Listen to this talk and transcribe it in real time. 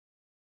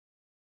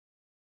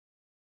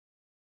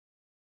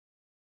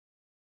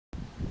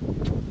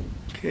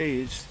Okay,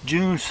 it's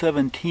June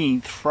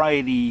 17th,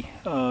 Friday,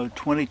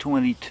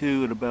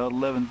 2022 at about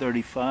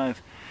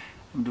 11:35.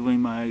 I'm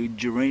doing my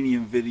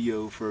geranium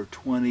video for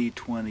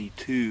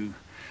 2022.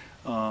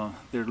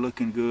 They're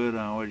looking good.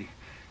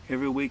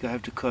 Every week I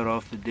have to cut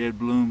off the dead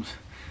blooms,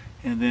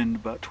 and then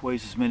about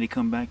twice as many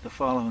come back the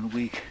following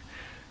week.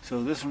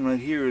 So this one right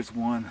here is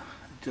one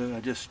I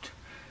just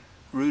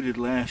rooted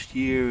last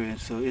year, and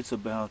so it's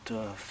about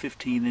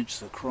 15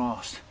 inches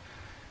across.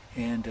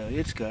 And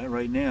it's got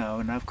right now,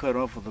 and I've cut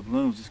off of the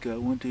blooms, it's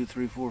got 1, 2,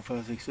 3, 4,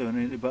 5, 6,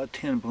 7, 8, about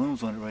 10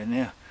 blooms on it right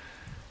now.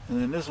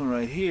 And then this one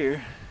right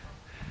here,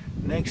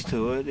 next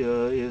to it,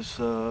 is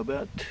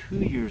about 2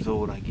 years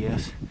old, I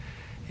guess.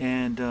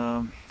 And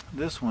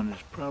this one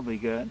has probably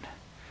got,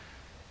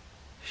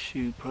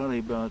 probably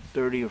about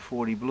 30 or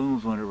 40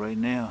 blooms on it right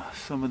now.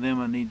 Some of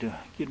them I need to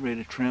get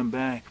ready to trim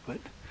back,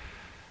 but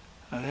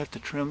I have to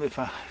trim.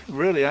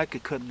 I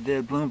could cut the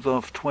dead blooms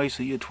off twice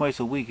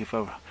a week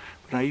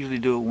but I usually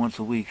do it once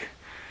a week.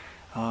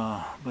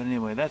 But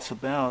anyway, that's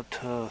about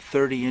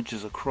 30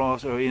 inches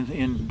across, or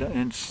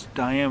in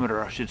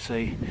diameter, I should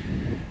say.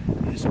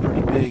 It's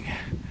pretty big.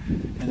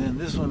 And then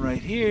this one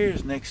right here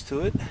is next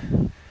to it.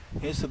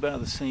 It's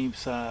about the same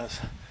size,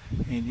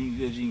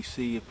 and as you can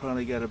see, it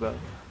probably got about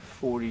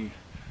 40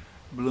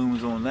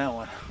 blooms on that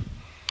one.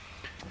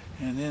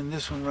 And then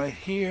this one right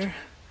here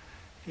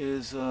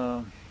is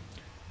a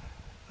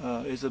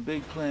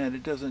big plant.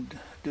 It doesn't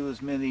do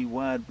as many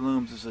wide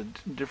blooms. It's a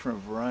different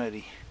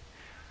variety.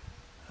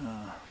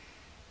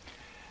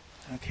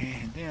 Okay,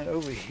 and then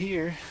over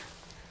here,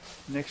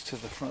 next to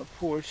the front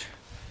porch,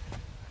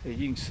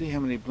 you can see how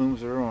many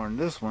blooms there are on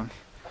this one.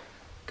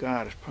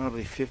 God, it's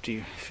probably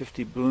 50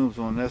 blooms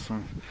on this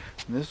one.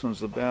 And this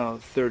one's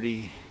about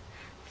 30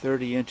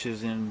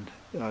 inches in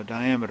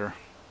diameter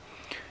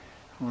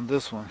on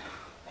this one.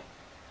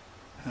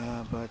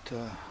 But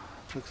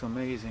it looks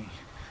amazing.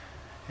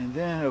 And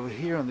then over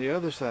here on the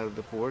other side of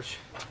the porch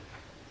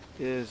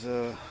is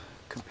a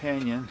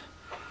companion.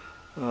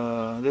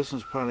 This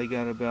one's probably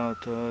got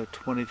about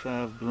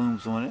 25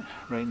 blooms on it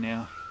right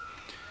now.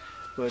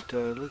 But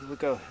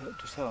look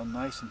just how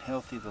nice and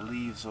healthy the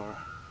leaves are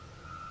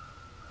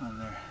on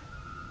there.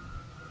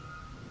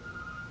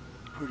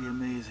 Pretty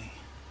amazing.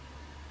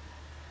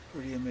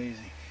 Pretty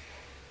amazing.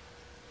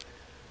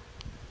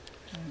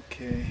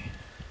 Okay,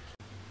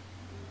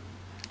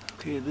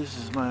 this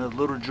is my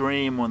little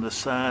geranium on the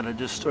side. I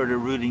just started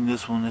rooting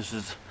this one. This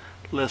is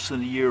less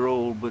than a year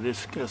old, but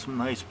it's got some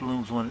nice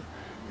blooms on it.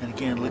 And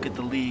again, look at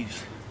the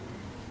leaves.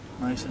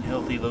 Nice and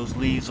healthy those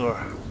leaves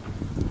are.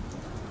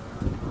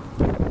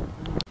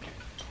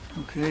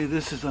 Okay,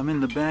 I'm in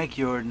the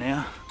backyard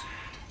now.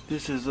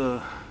 This is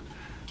a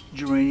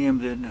geranium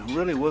that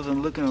really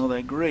wasn't looking all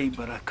that great,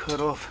 but I cut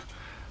off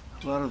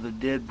a lot of the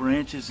dead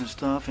branches and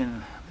stuff,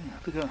 and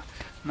look how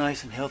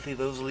nice and healthy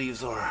those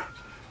leaves are.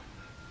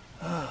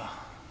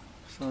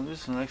 So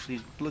this one actually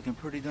is looking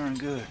pretty darn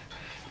good.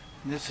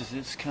 And this is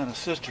its kind of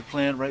sister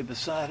plant right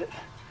beside it.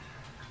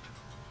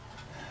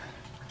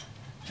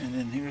 And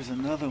then here's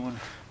another one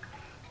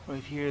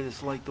right here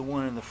that's like the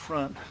one in the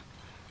front.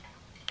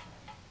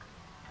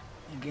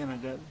 Again, I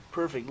got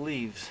perfect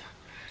leaves.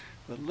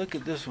 But look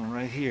at this one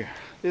right here.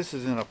 This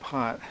is in a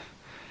pot.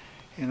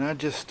 And I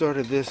just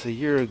started this a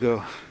year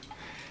ago.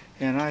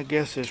 And I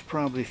guess there's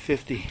probably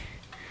 50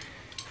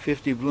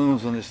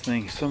 blooms on this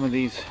thing. Some of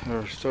these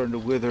are starting to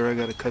wither. I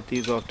got to cut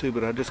these off too,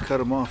 but I just cut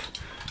them off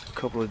a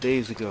couple of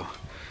days ago.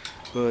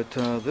 But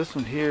this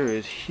one here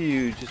is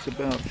huge. It's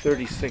about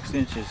 36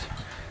 inches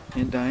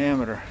in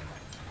diameter.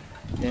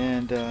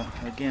 And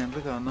again,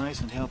 look how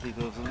nice and healthy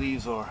those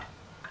leaves are.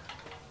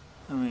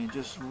 I mean,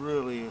 just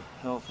really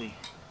healthy.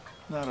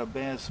 Not a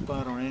bad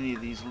spot on any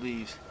of these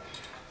leaves.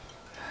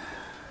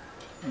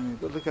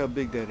 But look how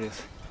big that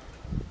is.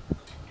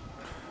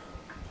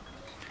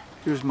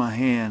 Here's my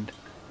hand.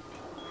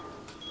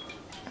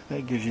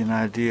 That gives you an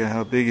idea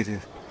how big it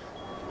is.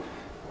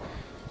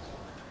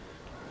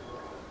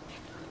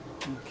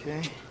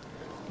 Okay,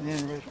 and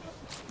then right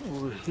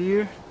over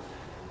here,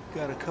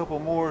 got a couple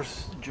more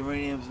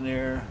geraniums in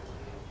there,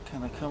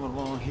 kind of coming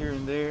along here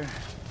and there.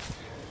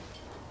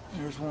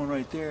 There's one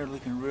right there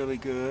looking really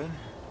good.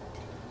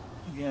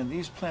 Again,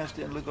 these plants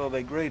didn't look all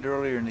that great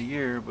earlier in the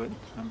year, but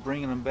I'm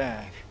bringing them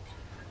back.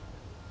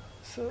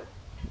 So,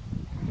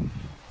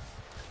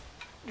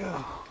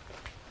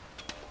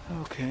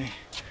 okay.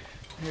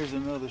 Here's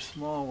another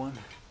small one.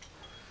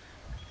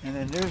 And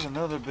then there's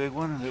another big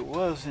one that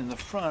was in the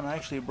front. I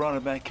actually brought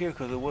it back here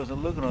because it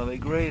wasn't looking all that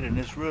great, and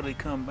it's really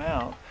come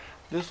out.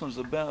 This one's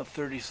about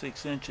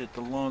 36 inches at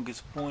the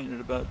longest point,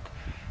 and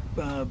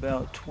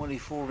about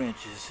 24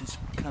 inches. It's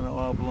kind of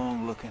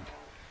oblong looking.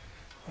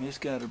 It's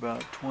got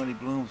about 20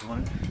 blooms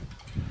on it.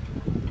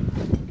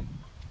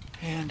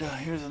 And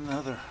here's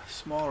another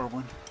smaller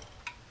one.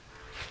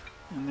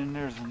 And then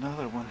there's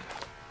another one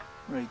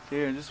right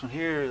there. And this one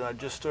here I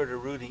just started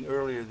rooting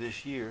earlier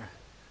this year.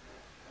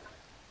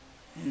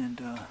 And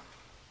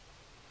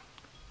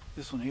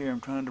this one here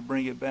I'm trying to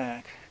bring it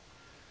back.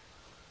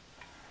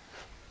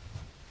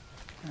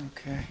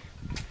 Okay.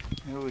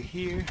 And over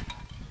here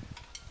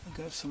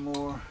got some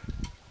more.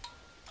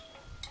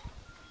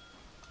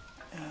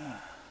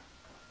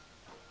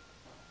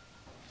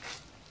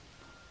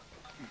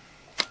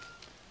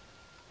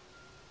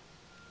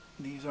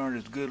 These aren't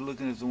as good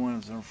looking as the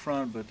ones in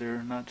front, but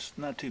they're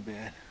not too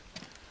bad.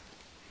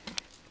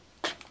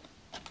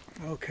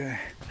 Okay,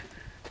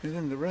 and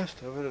then the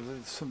rest of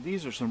it,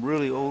 these are some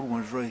really old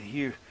ones right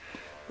here,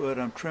 but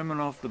I'm trimming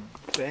off the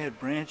bad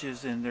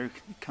branches and they're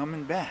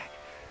coming back.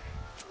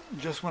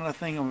 Just when I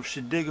think I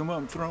should dig them up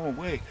and throw them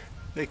away,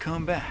 they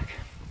come back.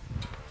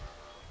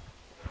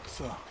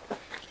 So,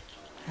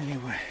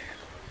 anyway,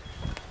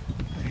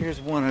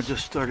 here's one I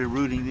just started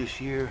rooting this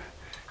year.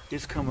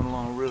 It's coming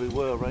along really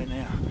well right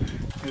now.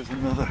 Here's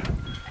another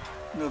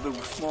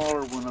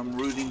smaller one I'm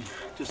rooting,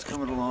 just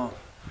coming along.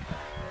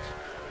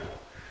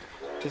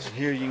 This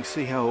here, you can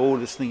see how old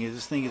this thing is.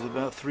 This thing is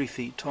about 3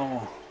 feet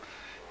tall,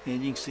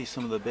 and you can see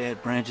some of the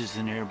bad branches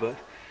in there, but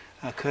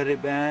I cut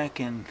it back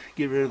and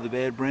get rid of the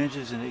bad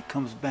branches and it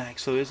comes back.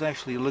 So it's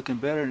actually looking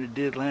better than it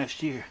did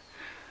last year.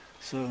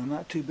 So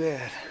not too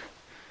bad.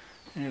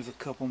 And there's a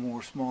couple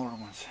more smaller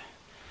ones.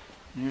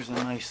 And here's a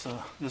nice,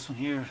 this one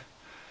here,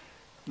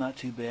 not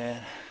too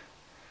bad.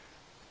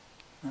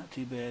 Not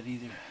too bad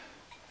either.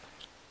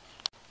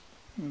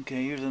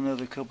 Okay, here's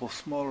another couple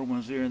smaller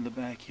ones there in the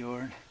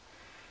backyard.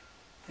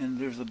 And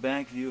there's a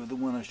back view of the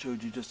one I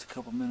showed you just a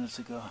couple minutes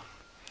ago.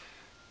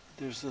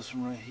 There's this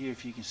one right here,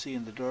 if you can see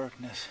in the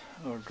darkness,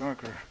 or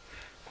darker,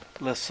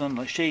 less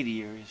sunlight,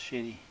 shady areas,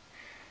 shady.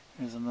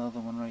 There's another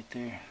one right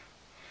there.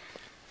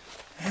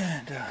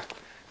 And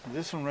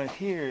this one right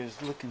here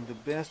is looking the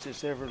best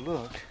it's ever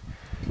looked.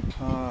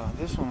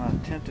 This one I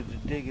attempted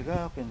to dig it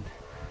up, and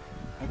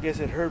I guess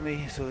it hurt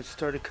me, so it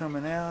started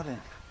coming out,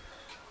 and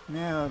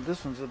now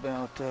this one's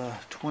about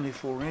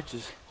 24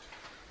 inches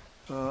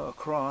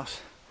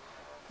across,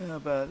 and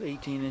about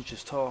 18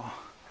 inches tall.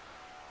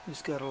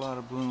 It's got a lot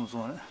of blooms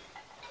on it.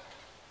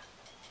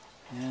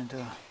 And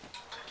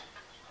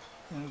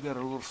I've got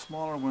a little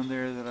smaller one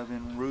there that I've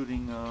been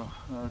rooting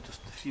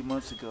just a few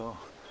months ago.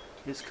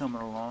 It's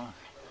coming along.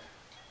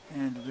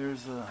 And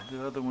there's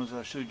the other ones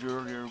I showed you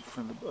earlier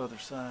from the other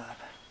side.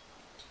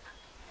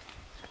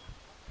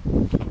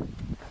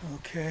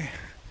 Okay,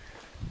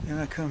 then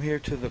I come here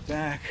to the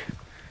back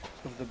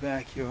of the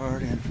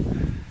backyard,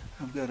 and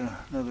I've got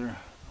another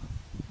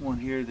one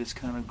here that's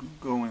kind of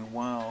going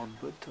wild,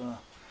 but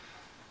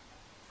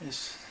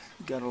it's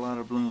got a lot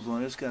of blooms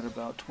on it. It's got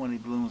about 20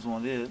 blooms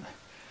on it,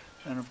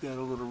 and I've got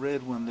a little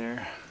red one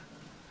there,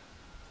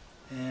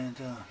 and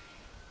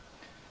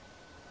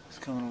it's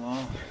coming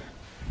along.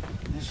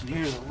 This one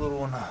here is a little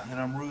one that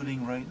I'm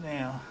rooting right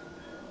now.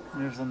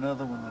 And there's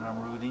another one that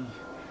I'm rooting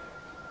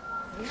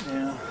right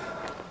now,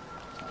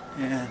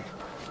 and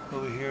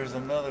over here is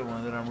another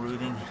one that I'm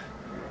rooting.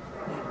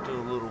 I'll do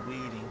a little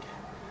weeding.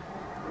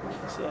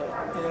 So,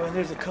 and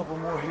there's a couple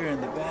more here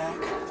in the back.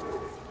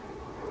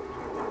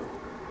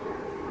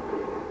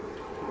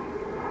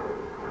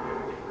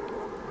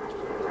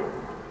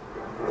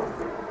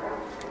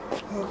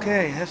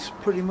 Okay, that's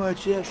pretty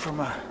much it for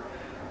my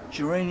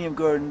geranium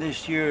garden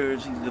this year.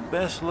 The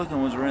best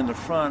looking ones are in the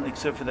front,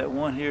 except for that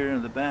one here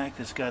in the back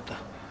that's got the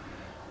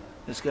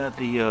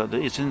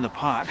it's in the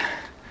pot.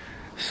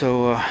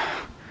 So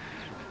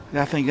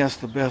I think that's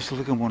the best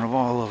looking one of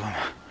all of them.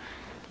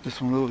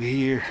 This one over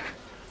here,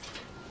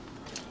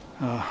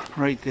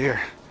 right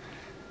there,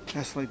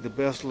 that's like the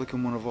best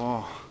looking one of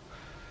all,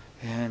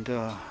 and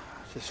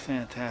just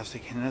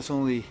fantastic. And that's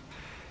only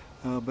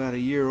about a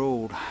year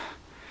old,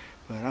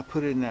 but I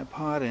put it in that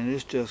pot and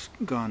it's just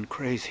gone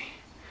crazy.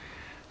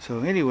 So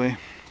anyway,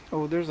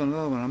 oh, there's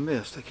another one I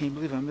missed. I can't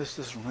believe I missed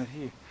this one right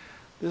here.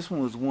 This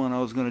one was one I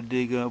was going to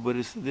dig up, but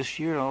it's this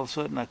year all of a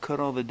sudden I cut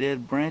all the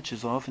dead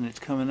branches off and it's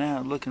coming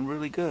out looking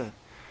really good.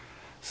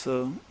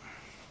 So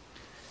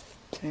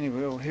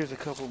anyway, well, here's a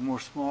couple more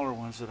smaller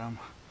ones that I'm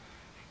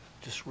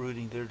just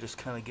rooting. They're just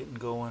kind of getting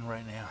going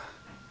right now.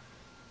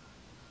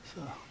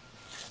 So,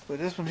 but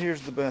this one here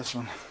is the best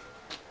one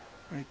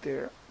right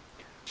there.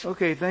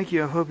 Okay, thank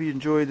you. I hope you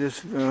enjoyed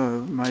this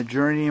my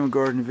geranium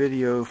garden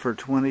video for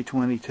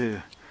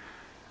 2022.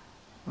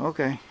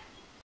 Okay.